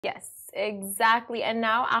Yes, exactly. And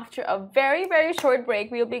now, after a very, very short break,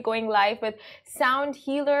 we'll be going live with sound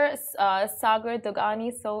healer Sagar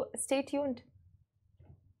Dogani. So stay tuned.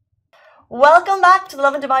 Welcome back to the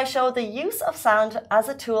Lovin Dubai show. The use of sound as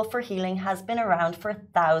a tool for healing has been around for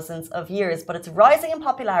thousands of years, but it's rising in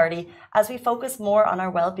popularity as we focus more on our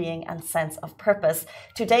well-being and sense of purpose.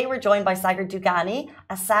 Today, we're joined by Sagar Dugani,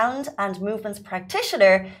 a sound and movements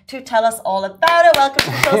practitioner, to tell us all about it. Welcome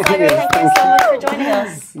to the show, Sagar. Thank you so much for joining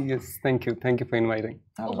us. Yes, thank you. Thank you for inviting.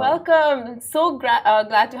 Welcome. So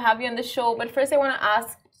glad to have you on the show. But first, I want to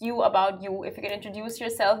ask you about you, if you can introduce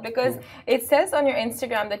yourself, because it says on your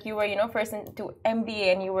Instagram that you were, first into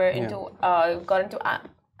MBA and you were into got into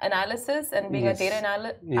analysis and being a data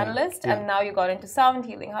analyst, and now you got into sound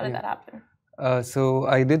healing. How did that happen? So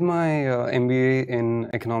I did my MBA in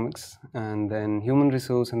economics, and then human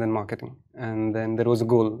resource, and then marketing, and then there was a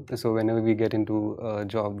goal. So whenever we get into a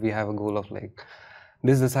job, we have a goal of like,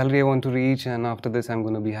 this is the salary I want to reach, and after this I'm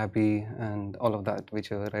going to be happy, and all of that,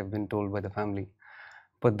 which I've been told by the family.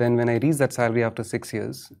 But then when I reached that salary after 6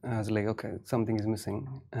 years, I was like, okay, something is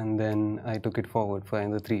missing. And then I took it forward for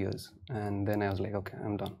another 3 years. And then I was like, okay,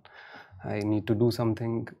 I'm done. I need to do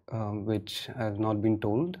something which I have not been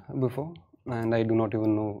told before. And I do not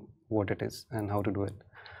even know what it is and how to do it.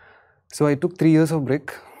 So I took 3 years of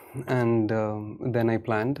break. And then I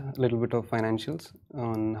planned a little bit of financials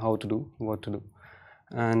on how to do, what to do.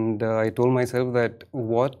 And I told myself that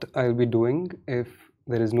what I'll be doing if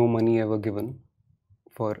there is no money ever given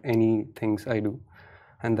for any things I do,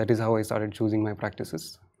 and that is how I started choosing my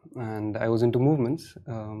practices. And I was into movements,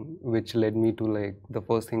 which led me to like, the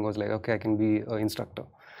first thing was like, okay, I can be an instructor.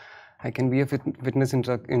 I can be a fitness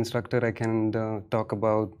instructor. I can talk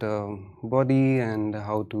about body and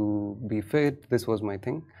how to be fit. This was my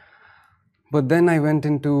thing. But then I went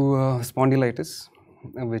into spondylitis,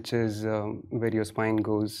 which is where your spine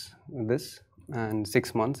goes this, and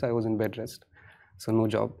 6 months I was in bed rest, so no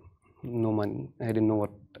job, no money. I didn't know what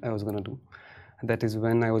I was going to do. That is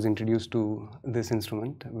when I was introduced to this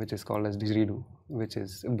instrument, which is called as didgeridoo, which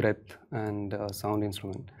is a breath and sound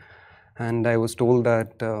instrument. And I was told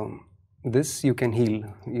that this you can heal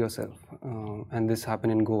yourself. And this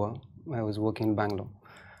happened in Goa. I was working in Bangalore,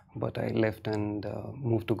 but I left and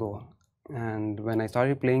moved to Goa. And when I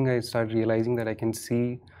started playing, I started realizing that I can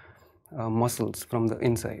see muscles from the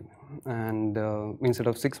inside. And instead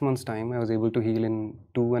of 6 months time, I was able to heal in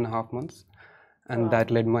 2.5 months. And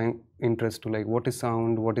that led my interest to like, what is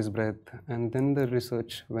sound, what is breath? And then the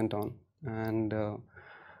research went on. And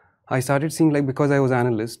I started seeing, like, because I was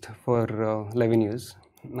analyst for 11 years,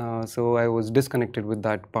 so I was disconnected with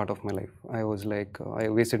that part of my life. I was like, I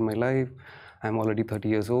wasted my life. I'm already 30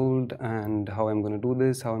 years old, and how I'm going to do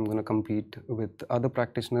this, how I'm going to compete with other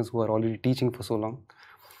practitioners who are already teaching for so long.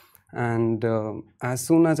 And as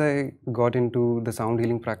soon as I got into the sound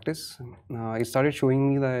healing practice, it started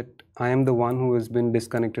showing me that I am the one who has been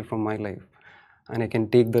disconnected from my life, and I can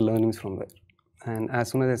take the learnings from there. And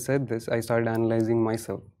as soon as I said this, I started analyzing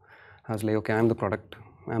myself. I was like, okay, I'm the product,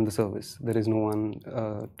 I'm the service. There is no one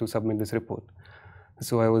to submit this report.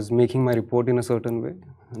 So I was making my report in a certain way,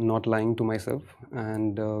 not lying to myself,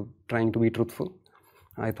 and trying to be truthful.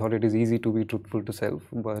 I thought it is easy to be truthful to self,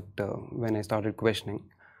 but when I started questioning,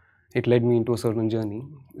 it led me into a certain journey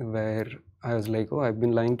where I was like, oh, I've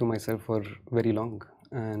been lying to myself for very long.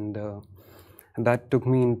 And that took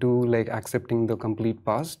me into like accepting the complete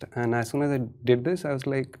past. And as soon as I did this, I was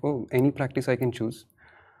like, oh, any practice I can choose.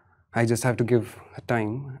 I just have to give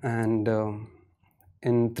time. And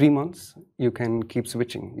in 3 months, you can keep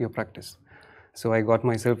switching your practice. So I got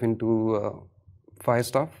myself into fire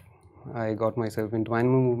stuff. I got myself into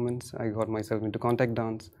animal movements. I got myself into contact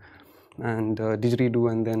dance and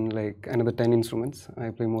didgeridoo, and then like another 10 instruments. I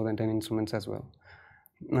play more than 10 instruments as well.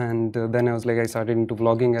 And then I was like, I started into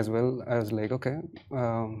vlogging as well. I was like, okay,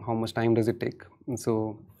 how much time does it take? And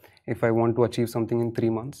so if I want to achieve something in 3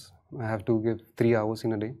 months, I have to give 3 hours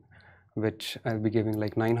in a day, which I'll be giving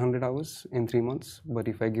like 900 hours in 3 months. But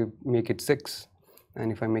if I make it 6,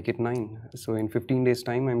 and if I make it 9, so in 15 days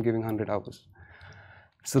time, I'm giving 100 hours.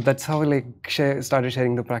 So that's how I like started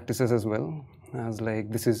sharing the practices as well. I was like,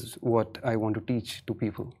 this is what I want to teach to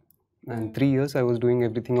people. And 3 years I was doing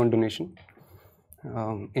everything on donation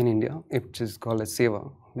in India, which is called as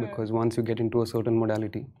Seva, because once you get into a certain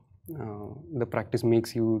modality, the practice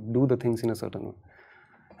makes you do the things in a certain way.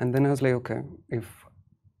 And then I was like, okay,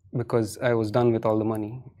 because I was done with all the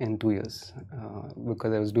money in 2 years,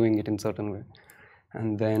 because I was doing it in a certain way.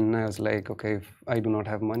 And then I was like, okay, if I do not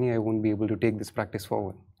have money, I won't be able to take this practice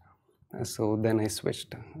forward. So then I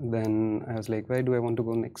switched. Then I was like, where do I want to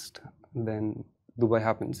go next? Then Dubai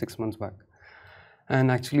happened 6 months back. And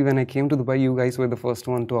actually, when I came to Dubai, you guys were the first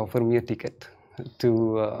one to offer me a ticket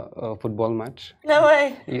to a football match. No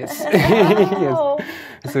way. Yes. Wow.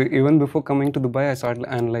 Yes. So even before coming to Dubai, I started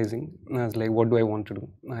analyzing. I was like, what do I want to do?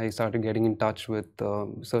 I started getting in touch with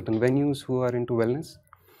certain venues who are into wellness.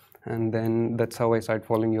 And then that's how I started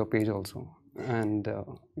following your page also. And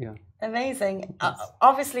yeah. Amazing.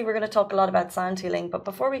 Obviously, we're going to talk a lot about sound healing, but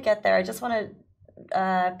before we get there, I just want to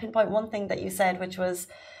pinpoint one thing that you said, which was,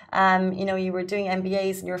 you know, you were doing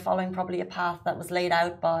MBAs and you were following probably a path that was laid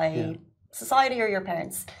out by society or your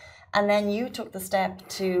parents. And then you took the step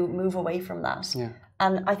to move away from that. Yeah.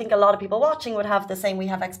 And I think a lot of people watching would have the same, we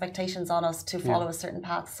have expectations on us to follow a certain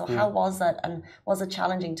path. So how was that? And was it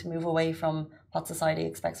challenging to move away from what society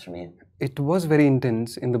expects from you? It was very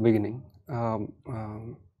intense in the beginning.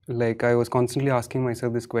 Like I was constantly asking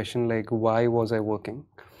myself this question, like, why was I working?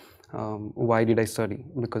 Why did I study?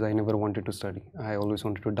 Because I never wanted to study. I always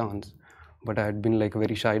wanted to dance. But I had been like a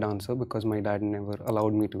very shy dancer because my dad never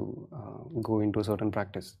allowed me to go into a certain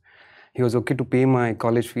practice. He was okay to pay my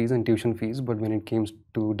college fees and tuition fees, but when it came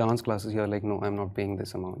to dance classes, you're like, no, I'm not paying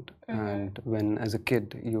this amount. And when as a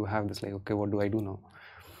kid, you have this like, okay, what do I do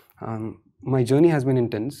now? My journey has been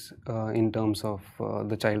intense in terms of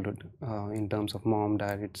the childhood, in terms of mom,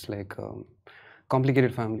 dad. It's like a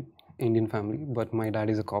complicated family, Indian family, but my dad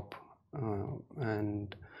is a cop.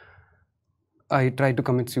 And I tried to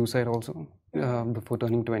commit suicide also before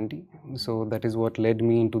turning 20. So that is what led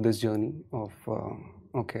me into this journey of,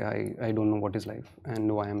 okay, I don't know what is life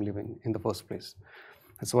and why I'm living in the first place.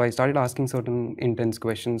 So I started asking certain intense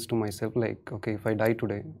questions to myself, like, okay, if I die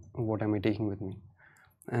today, what am I taking with me?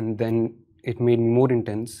 And then it made me more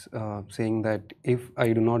intense, saying that if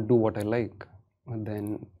I do not do what I like,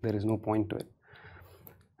 then there is no point to it.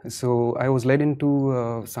 So I was led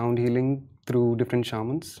into sound healing through different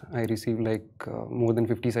shamans. I received like more than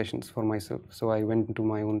 50 sessions for myself. So I went into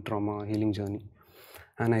my own trauma healing journey,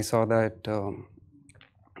 and I saw that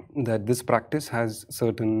that this practice has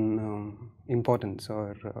certain importance,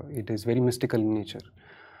 or it is very mystical in nature.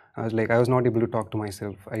 I was not able to talk to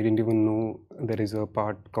myself. I didn't even know there is a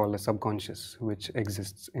part called a subconscious which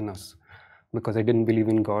exists in us, because I didn't believe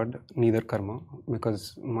in God, neither karma,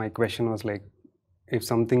 because my question was like, if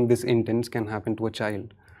something this intense can happen to a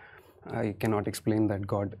child, I cannot explain that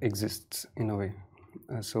God exists in a way.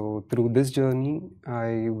 So through this journey,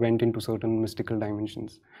 I went into certain mystical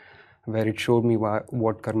dimensions where it showed me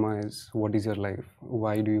what karma is, what is your life,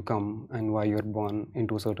 why do you come, and why you're born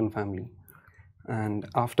into a certain family. And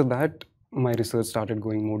after that, my research started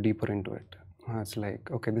going more deeper into it. It's like,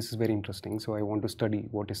 okay, this is very interesting, so I want to study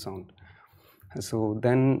what is sound. So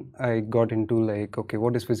then I got into like, okay,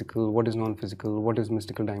 what is physical, what is non-physical, what is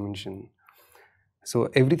mystical dimension. So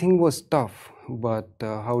everything was tough, but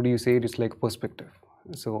how do you say it? It's like perspective.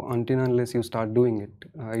 So until unless you start doing it,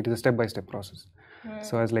 it is a step-by-step process.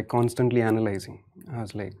 So I was like constantly analyzing. I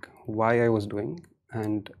was like, why I was doing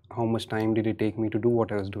and how much time did it take me to do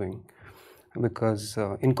what I was doing. Because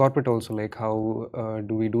in corporate also, like how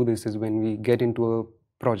do we do this is when we get into a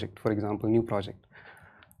project, for example, new project.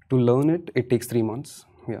 To learn it, it takes 3 months.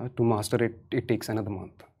 Yeah, to master it, it takes another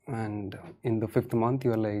month. And in the 5th month,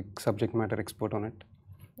 you are like subject matter expert on it.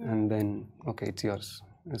 And then, okay, it's yours.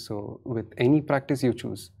 So with any practice you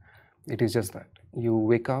choose, it is just that. You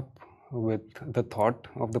wake up with the thought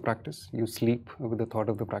of the practice. You sleep with the thought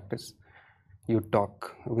of the practice. You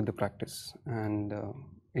talk with the practice. And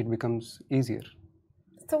it becomes easier.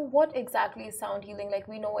 So what exactly is sound healing? Like,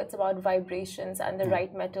 we know it's about vibrations and the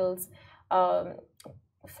right metals.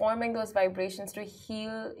 Forming those vibrations to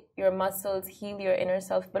heal your muscles, heal your inner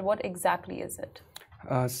self, but what exactly is it?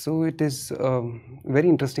 So it is a very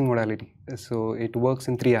interesting modality. So it works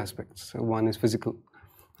in 3 aspects. One is physical,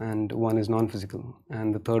 and one is non-physical,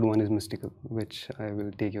 and the third one is mystical, which I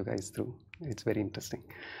will take you guys through. It's very interesting.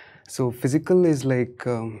 So physical is like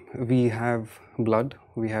we have blood,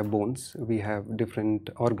 we have bones, we have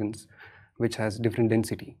different organs, which has different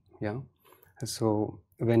density. Yeah. So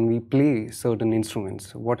when we play certain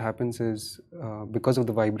instruments, what happens is because of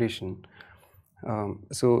the vibration.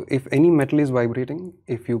 So if any metal is vibrating,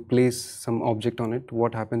 if you place some object on it,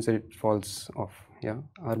 what happens is it falls off. Yeah,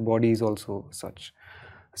 our body is also such.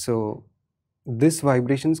 So these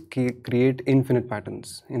vibrations create infinite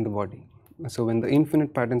patterns in the body. So when the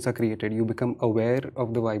infinite patterns are created, you become aware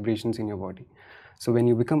of the vibrations in your body. So when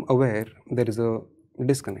you become aware, there is a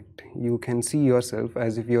disconnect. You can see yourself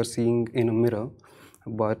as if you're seeing in a mirror,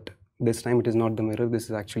 but this time it is not the mirror, this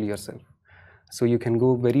is actually yourself. So you can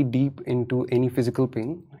go very deep into any physical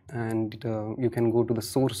pain, and you can go to the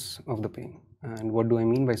source of the pain. And what do I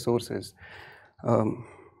mean by source is,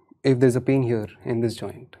 if there's a pain here in this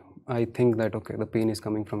joint, I think that, okay, the pain is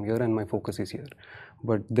coming from here and my focus is here.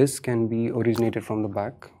 But this can be originated from the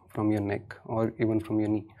back, from your neck, or even from your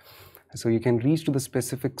knee. So you can reach to the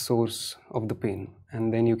specific source of the pain,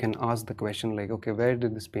 and then you can ask the question like, okay, where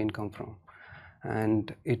did this pain come from?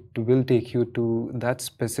 And it will take you to that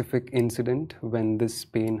specific incident when this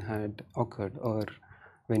pain had occurred, or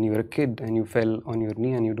when you were a kid and you fell on your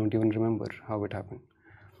knee and you don't even remember how it happened.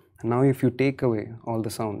 Now if you take away all the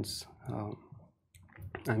sounds,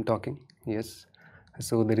 I'm talking, yes,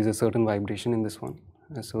 so there is a certain vibration in this one.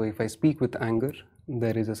 So if I speak with anger,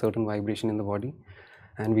 there is a certain vibration in the body,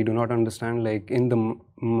 and we do not understand like in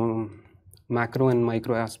the macro and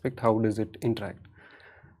micro aspect, how does it interact.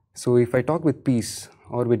 So if I talk with peace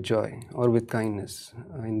or with joy or with kindness,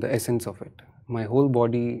 in the essence of it, my whole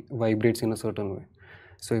body vibrates in a certain way.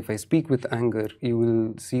 So if I speak with anger, you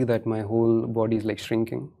will see that my whole body is like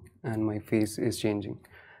shrinking and my face is changing,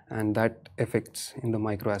 and that affects in the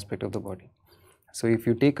micro aspect of the body. So if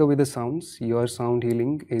you take away the sounds, your sound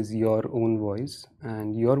healing is your own voice,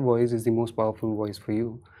 and your voice is the most powerful voice for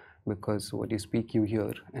you, because what you speak you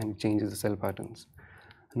hear and it changes the cell patterns.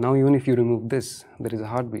 Now even if you remove this, there is a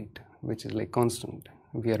heartbeat which is like constant.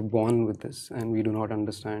 We are born with this and we do not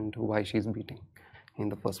understand why she is beating in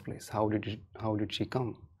the first place. How did she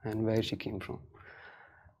come and where she came from?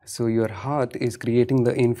 So your heart is creating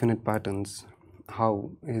the infinite patterns.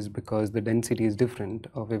 How is because the density is different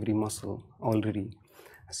of every muscle already.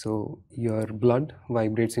 So your blood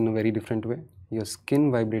vibrates in a very different way, your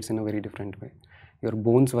skin vibrates in a very different way, your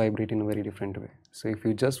bones vibrate in a very different way. So if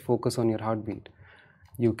you just focus on your heartbeat,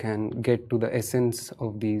 you can get to the essence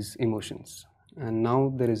of these emotions. And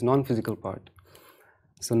now there is non-physical part.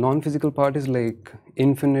 So non-physical part is like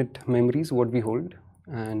infinite memories what we hold,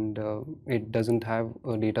 and it doesn't have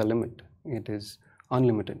a data limit, it is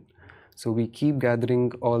unlimited. So we keep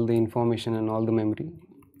gathering all the information and all the memory.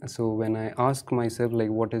 So when I ask myself like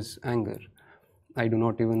what is anger, I do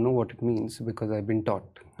not even know what it means, because I've been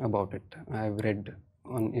taught about it. I've read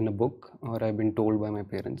in a book, or I've been told by my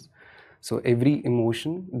parents. So every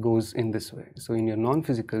emotion goes in this way. So in your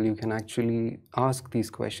non-physical, you can actually ask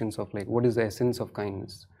these questions of like, what is the essence of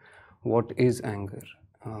kindness? What is anger?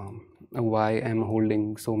 Why am I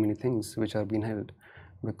holding so many things which are being held?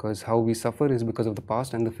 Because how we suffer is because of the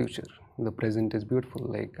past and the future. The present is beautiful.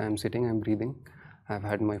 Like I'm sitting, I'm breathing, I've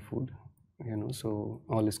had my food, so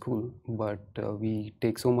all is cool. But we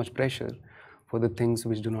take so much pressure for the things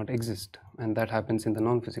which do not exist, and that happens in the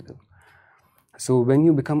non-physical. So when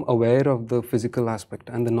you become aware of the physical aspect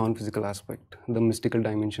and the non-physical aspect, the mystical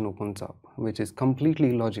dimension opens up, which is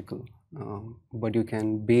completely illogical, but you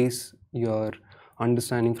can base your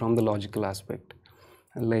understanding from the logical aspect.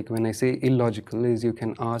 Like when I say illogical, is you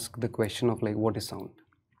can ask the question of like, what is sound?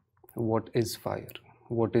 What is fire?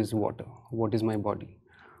 What is water? What is my body?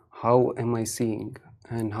 How am I seeing,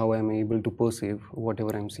 and how am I able to perceive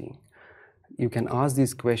whatever I'm seeing? You can ask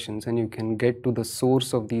these questions and you can get to the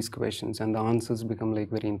source of these questions, and the answers become like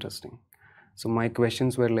very interesting. So my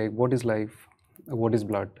questions were like, what is life? What is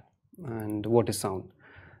blood? And what is sound?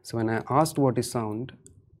 So when I asked what is sound,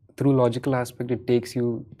 through logical aspect, it takes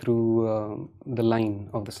you through the line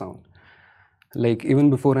of the sound. Like even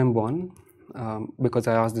before I'm born, because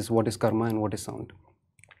I asked this, what is karma and what is sound?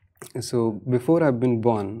 So before I've been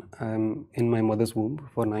born, I'm in my mother's womb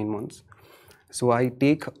for 9 months. So I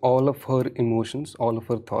take all of her emotions, all of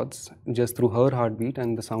her thoughts, just through her heartbeat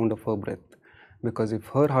and the sound of her breath. Because if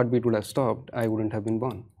her heartbeat would have stopped, I wouldn't have been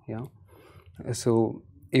born. Yeah. So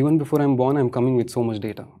even before I'm born, I'm coming with so much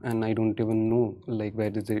data, and I don't even know like where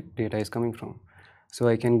this data is coming from. So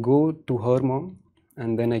I can go to her mom,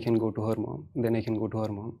 and then I can go to her mom, then I can go to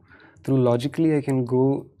her mom. Through logically, I can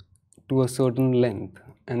go to a certain length,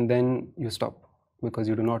 and then you stop because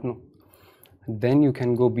you do not know. Then you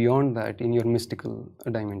can go beyond that in your mystical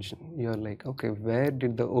dimension. You're like, okay, where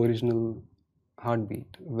did the original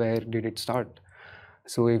heartbeat, where did it start?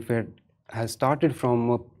 So if it has started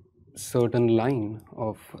from a certain line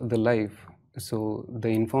of the life, so the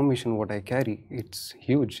information what I carry, it's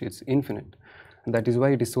huge, it's infinite. That is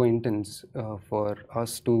why it is so intense for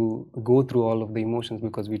us to go through all of the emotions,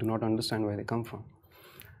 because we do not understand where they come from.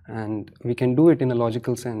 And we can do it in a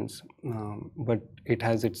logical sense, but it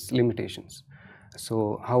has its limitations.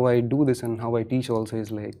 So how I do this and how I teach also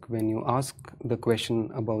is like, when you ask the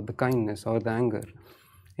question about the kindness or the anger,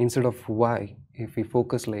 instead of why, if we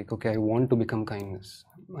focus like, okay, I want to become kindness,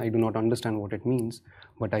 I do not understand what it means,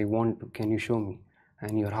 but I want to, can you show me?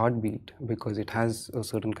 And your heartbeat, because it has a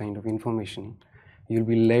certain kind of information, you'll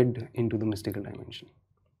be led into the mystical dimension.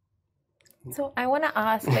 So I want to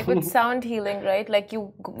ask, like with sound healing, right? Like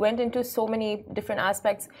you went into so many different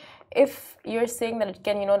aspects. If you're saying that it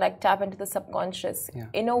can, like tap into the subconscious,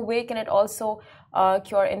 in a way, can it also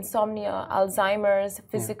cure insomnia, Alzheimer's,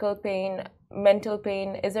 physical pain, mental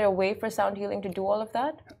pain? Is there a way for sound healing to do all of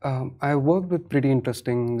that? I worked with pretty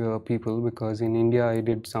interesting people, because in India I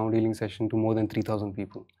did sound healing session to more than 3,000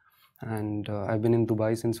 people. And I've been in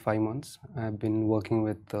Dubai since 5 months. I've been working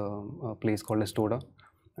with a place called Estoda,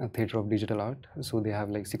 a theater of digital art. So they have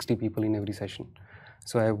like 60 people in every session.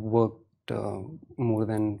 So I've worked more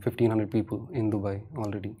than 1,500 people in Dubai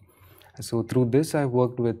already. So through this, I've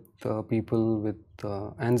worked with people with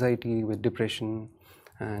anxiety, with depression,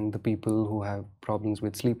 and the people who have problems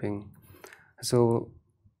with sleeping. So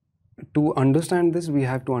to understand this, we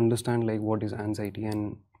have to understand like what is anxiety,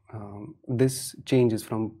 and this changes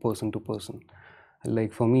from person to person.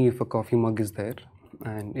 Like for me, if a coffee mug is there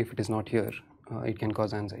and if it is not here, it can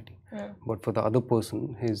cause anxiety. But for the other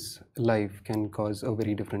person, his life can cause a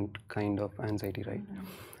very different kind of anxiety, right?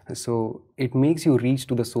 So it makes you reach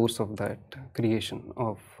to the source of that creation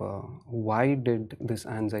of why did this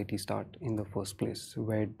anxiety start in the first place,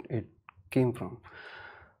 where it came from.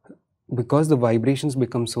 Because the vibrations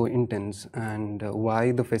become so intense, and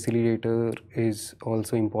why the facilitator is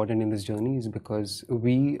also important in this journey is because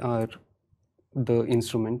we are the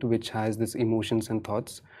instrument which has this emotions and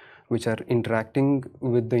thoughts which are interacting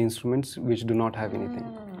with the instruments which do not have anything.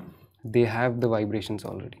 They have the vibrations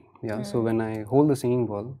already. So when I hold the singing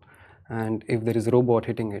ball, and if there is a robot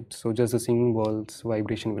hitting it, so just the singing ball's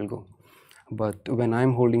vibration will go. But when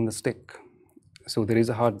I'm holding the stick, so there is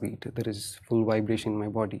a heartbeat, there is full vibration in my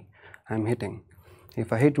body, I'm hitting.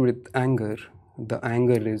 If I hit with anger, the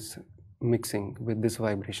anger is mixing with this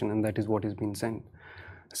vibration, and that is what is being sent.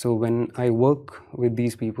 So when I work with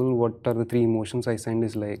these people, what are the three emotions I send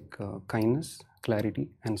is like kindness, clarity,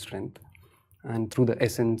 and strength. And through the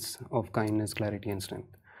essence of kindness, clarity, and strength.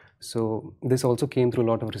 So this also came through a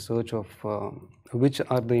lot of research of which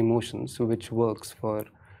are the emotions which works for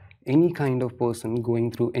any kind of person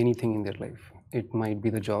going through anything in their life. It might be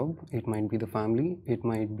the job, it might be the family, it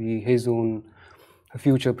might be his own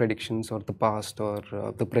future predictions, or the past, or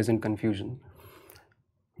the present confusion.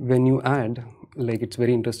 When you add, like it's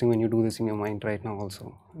very interesting when you do this in your mind right now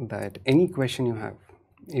also, that any question you have,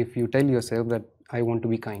 if you tell yourself that I want to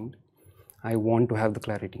be kind, I want to have the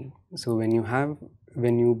clarity. So when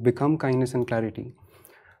you become kindness and clarity,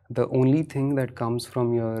 the only thing that comes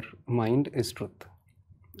from your mind is truth,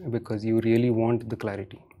 because you really want the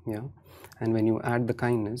clarity. And when you add the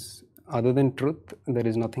kindness, other than truth, there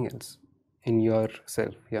is nothing else in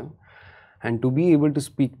yourself. And to be able to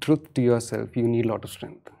speak truth to yourself, you need a lot of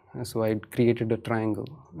strength. So I created a triangle.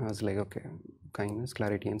 I was like, okay, kindness,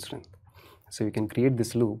 clarity, and strength. So you can create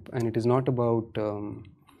this loop, and it is not about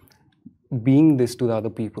being this to the other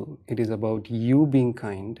people. It is about you being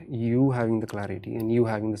kind, you having the clarity, and you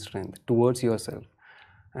having the strength towards yourself.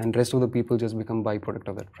 And rest of the people just become byproduct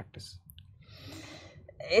of that practice.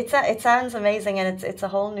 It sounds amazing, and it's a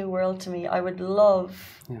whole new world to me. I would love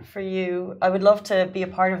for you, I would love to be a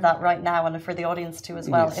part of that right now, and for the audience too as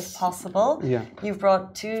well, if possible. You've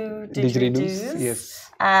brought 2 didgeridoos. Yes.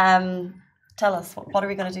 Tell us, what are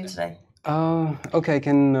we going to do today? Okay, I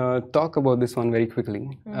can talk about this one very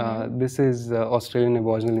quickly. This is Australian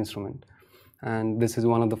Aboriginal instrument, and this is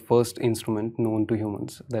one of the first instrument known to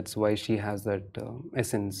humans. That's why she has that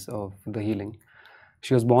essence of the healing.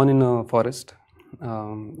 She was born in a forest.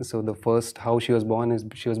 So the first, how she was born is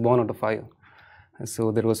she was born out of fire.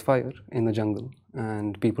 So there was fire in the jungle,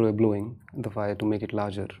 and people were blowing the fire to make it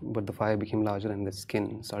larger, but the fire became larger and the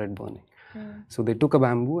skin started burning. So they took a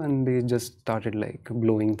bamboo and they just started like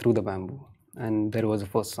blowing through the bamboo, and there was a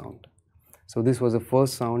first sound. So this was the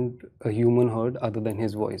first sound a human heard other than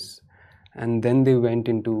his voice, and then they went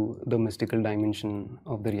into the mystical dimension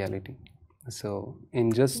of the reality. So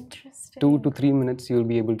in just 2 to 3 minutes, you'll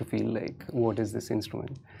be able to feel like, what is this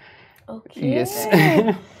instrument? Okay. Yes.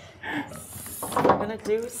 So we're going to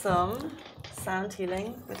do some sound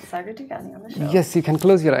healing with Sagar Dugani on the show. Yes, you can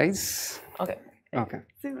close your eyes. Okay. Okay.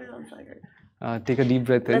 Zoom in on Sagar. Take a deep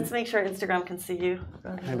breath in. Let's make sure Instagram can see you.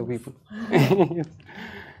 Hello, people. Yes.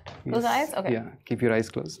 Close eyes? Okay. Yeah, keep your eyes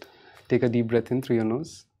closed. Take a deep breath in through your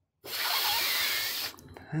nose.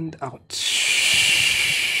 And out.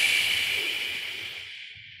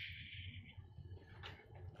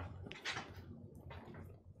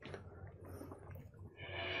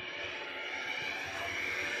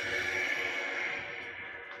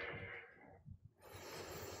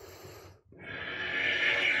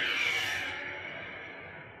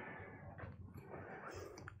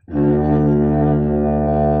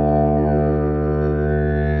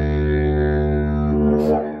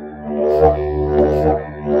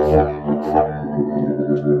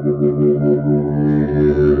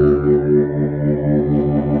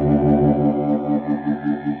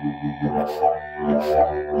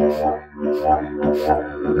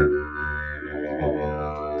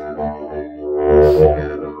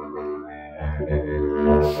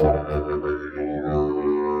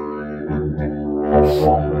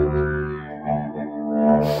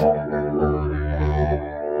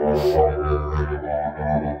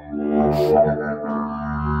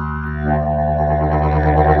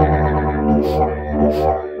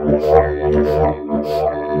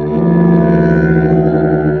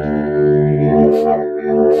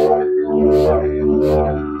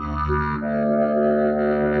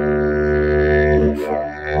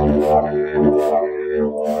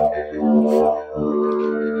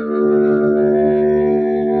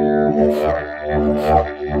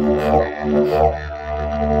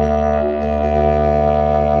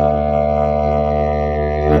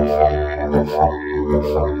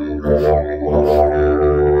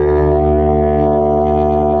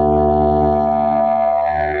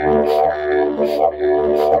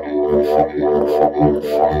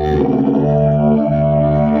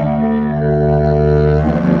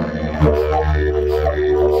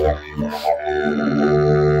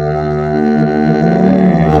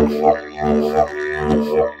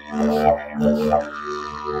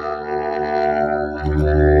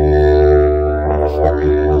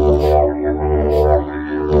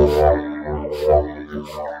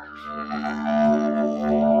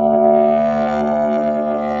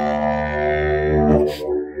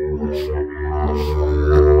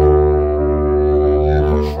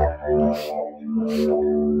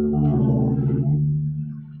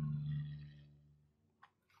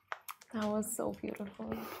 That was so beautiful.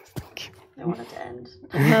 I want it to end.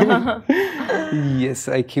 Yes,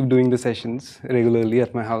 I keep doing the sessions regularly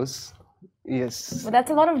at my house. Yes. But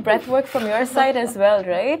that's a lot of breath work from your side as well,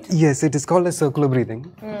 right? Yes, it is called as circular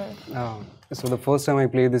breathing. So the first time I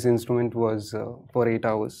played this instrument was for 8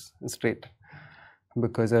 hours straight,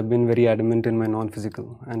 because I've been very adamant in my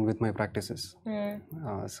non-physical and with my practices.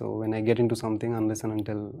 So when I get into something, unless and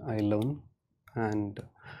until I learn and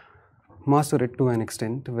master it to an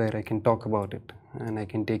extent where I can talk about it and I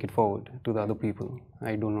can take it forward to the other people,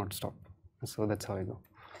 I do not stop. So that's how I go.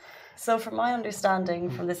 So from my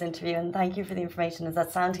understanding from this interview, and thank you for the information, is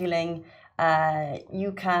that sound healing,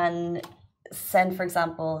 you can send, for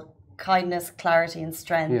example, kindness, clarity and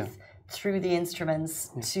strength through the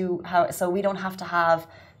instruments to how, so we don't have to have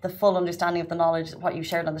the full understanding of the knowledge, what you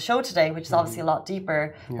shared on the show today, which is obviously a lot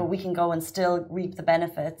deeper, but we can go and still reap the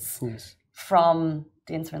benefits from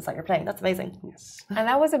the instruments that you're playing. That's amazing. Yes. And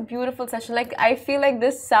that was a beautiful session. Like, I feel like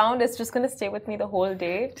this sound is just going to stay with me the whole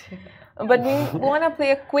day. But we want to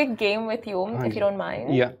play a quick game with you, if you don't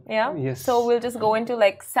mind. Yeah. Yeah? Yes. So we'll just go into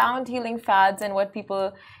like sound healing fads and what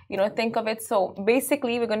people, you know, think of it. So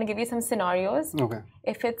basically, we're going to give you some scenarios. Okay.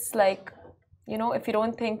 If it's like, you know, if you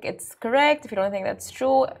don't think it's correct, if you don't think that's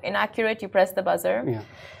true, inaccurate, you press the buzzer. Yeah.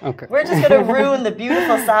 Okay. We're just going to ruin the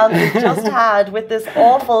beautiful sound we just had with this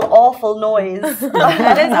awful, awful noise.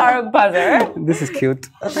 That is our buzzer. This is cute.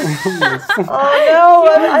 Yes.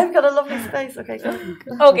 Oh no, I've got a lovely space. Okay, go.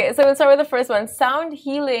 Okay, so we'll start with the first one. Sound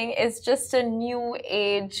healing is just a new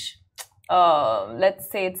age, let's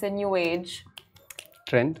say it's a new age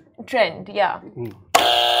Trend? yeah.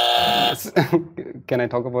 Yes. Can I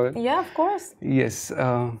talk about it? Yeah, of course. Yes.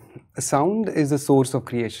 Sound is a source of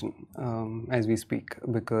creation as we speak,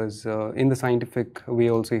 because in the scientific way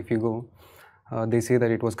also, if you go, they say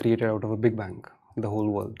that it was created out of a big bang, the whole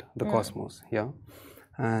world, the cosmos. Yeah.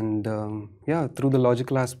 And yeah, through the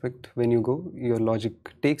logical aspect, when you go, your logic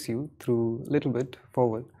takes you through a little bit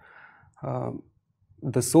forward.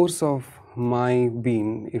 The source of my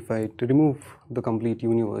being, if I remove the complete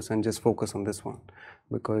universe and just focus on this one,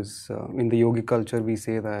 because in the yogic culture we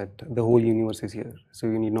say that the whole universe is here, so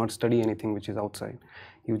you need not study anything which is outside,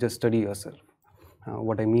 you just study yourself.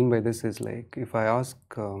 What I mean by this is, like, if I ask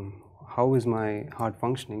how is my heart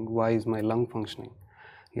functioning, why is my lung functioning?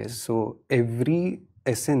 Yes, so every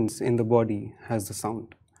essence in the body has the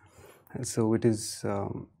sound. So it is,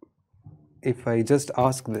 if I just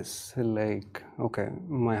ask this, like, okay,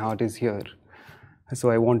 my heart is here, so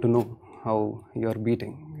I want to know how you're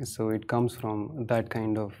beating. So it comes from that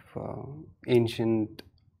kind of ancient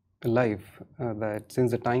life that since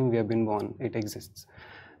the time we have been born, it exists.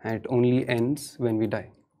 And it only ends when we die,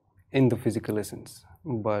 in the physical essence.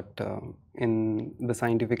 But in the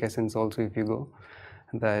scientific essence also, if you go,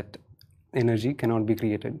 that energy cannot be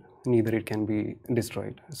created, neither it can be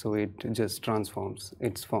destroyed. So it just transforms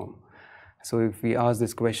its form. So if we ask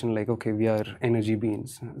this question like, okay, we are energy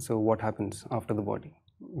beings, so what happens after the body?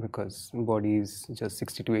 Because body is just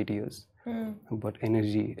 60 to 80 years, but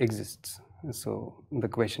energy exists. So the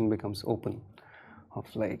question becomes open. of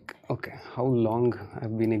like, okay, how long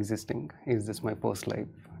I've been existing? Is this my first life?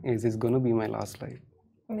 Is this gonna be my last life?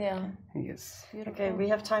 Yeah. Yes. Okay, we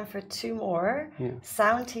have time for two more. Yeah.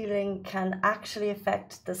 Sound healing can actually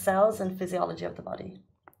affect the cells and physiology of the body.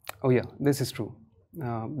 Oh yeah, this is true.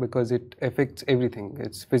 Because it affects everything.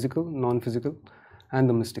 It's physical, non-physical, and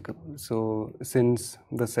the mystical. So since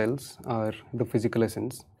the cells are the physical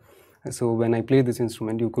essence, so when I play this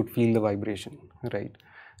instrument, you could feel the vibration, right?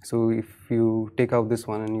 So if you take out this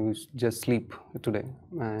one and you just sleep today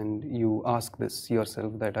and you ask this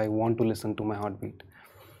yourself that I want to listen to my heartbeat.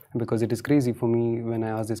 Because it is crazy for me when I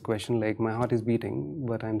ask this question, like my heart is beating,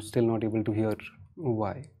 but I'm still not able to hear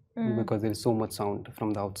why, because there is so much sound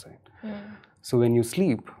from the outside. So when you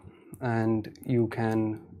sleep, and you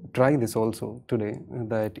can try this also today,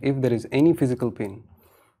 that if there is any physical pain,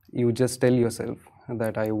 you just tell yourself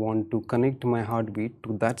that I want to connect my heartbeat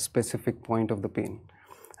to that specific point of the pain.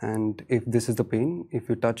 And if this is the pain, if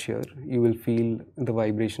you touch here, you will feel the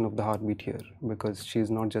vibration of the heartbeat here, because she is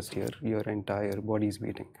not just here, your entire body is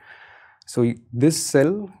beating. So this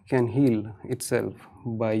cell can heal itself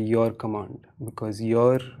by your command, because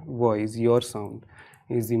your voice, your sound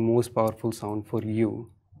is the most powerful sound for you,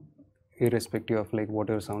 irrespective of like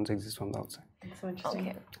whatever sounds exist from the outside. So interesting.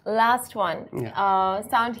 Okay. Last one. Yeah.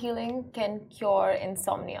 Sound healing can cure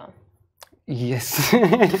insomnia. Yes.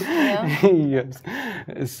 Yeah. Yes.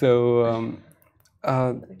 So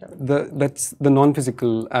that's the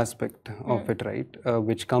non-physical aspect of it, right?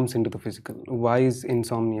 Which comes into the physical. Why is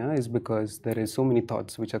insomnia? Is because there is so many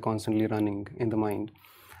thoughts which are constantly running in the mind,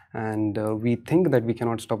 and we think that we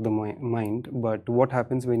cannot stop the mind. But what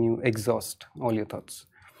happens when you exhaust all your thoughts?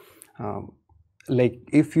 Like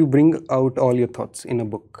if you bring out all your thoughts in a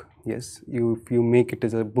book, yes, if you make it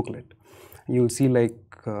as a booklet, you'll see like,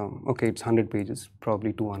 okay, it's 100 pages,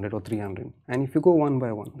 probably 200 or 300. And if you go one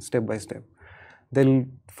by one, step by step, there'll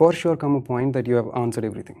for sure come a point that you have answered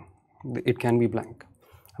everything. It can be blank.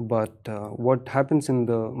 But what happens in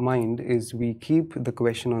the mind is we keep the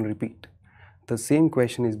question on repeat. The same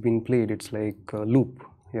question is being played, it's like a loop,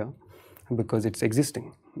 yeah, because it's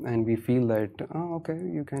existing. And we feel that, oh, okay,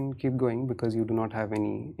 you can keep going because you do not have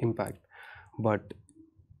any impact. But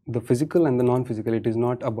the physical and the non-physical, it is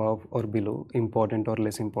not above or below, important or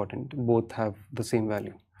less important. Both have the same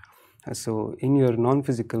value. So in your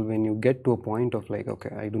non-physical, when you get to a point of like,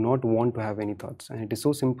 okay, I do not want to have any thoughts. And it is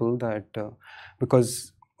so simple that,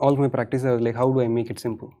 because all of my practices are like, how do I make it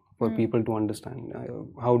simple for people to understand?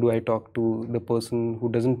 How do I talk to the person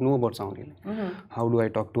who doesn't know about sound healing? How do I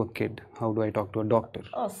talk to a kid? How do I talk to a doctor?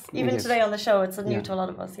 Us. Even today on the show, it's new to a lot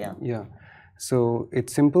of us, yeah. Yeah. So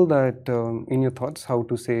it's simple that in your thoughts, how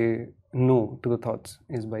to say no to the thoughts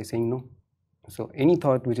is by saying no. So any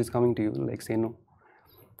thought which is coming to you, like say no.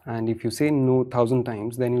 And if you say no 1,000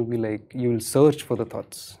 times, then you'll be like, you will search for the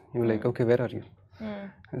thoughts. You're like, okay, where are you?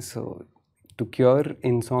 So to cure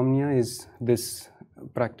insomnia is this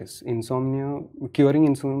practice. Curing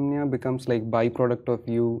insomnia becomes like byproduct of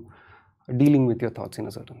you dealing with your thoughts in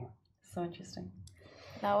a certain way. So interesting.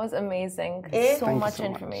 That was amazing. So much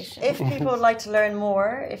information. If people would like to learn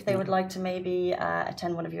more, if they would like to maybe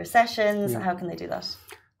attend one of your sessions, how can they do that?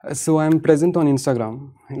 So I'm present on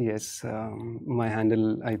Instagram. Yes, my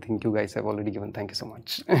handle, I think you guys have already given. Thank you so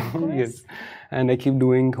much. Yes, and I keep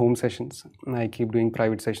doing home sessions. I keep doing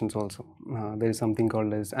private sessions also. There is something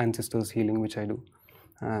called as ancestors healing, which I do,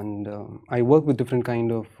 and I work with different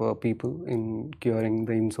kind of people in curing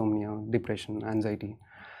the insomnia, depression, anxiety,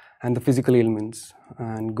 and the physical ailments,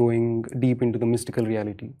 and going deep into the mystical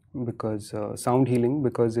reality. Because sound healing,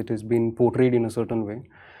 because it has been portrayed in a certain way,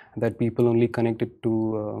 that people only connect it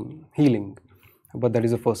to healing, but that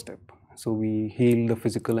is the first step. So we heal the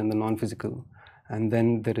physical and the non-physical, and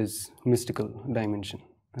then there is mystical dimension.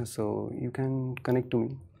 So you can connect to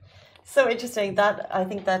me. So interesting. That I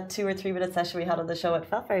think that 2 or 3 minute session we had on the show, it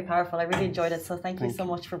felt very powerful. I really enjoyed it. So thank you so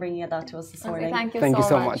much for bringing that to us this morning. Thank you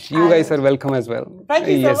so much. You guys are welcome as well. Thank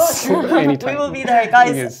you so much. Anytime. We will be there,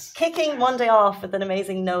 guys. Kicking one day off with an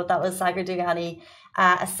amazing note. That was Sagar Dughani,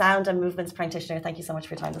 a sound and movements practitioner. Thank you so much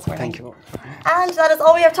for your time this morning. Thank you. And that is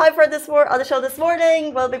all we have time for on the show this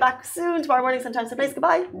morning. We'll be back soon, tomorrow morning, sometime. So please,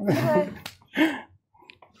 goodbye. Bye.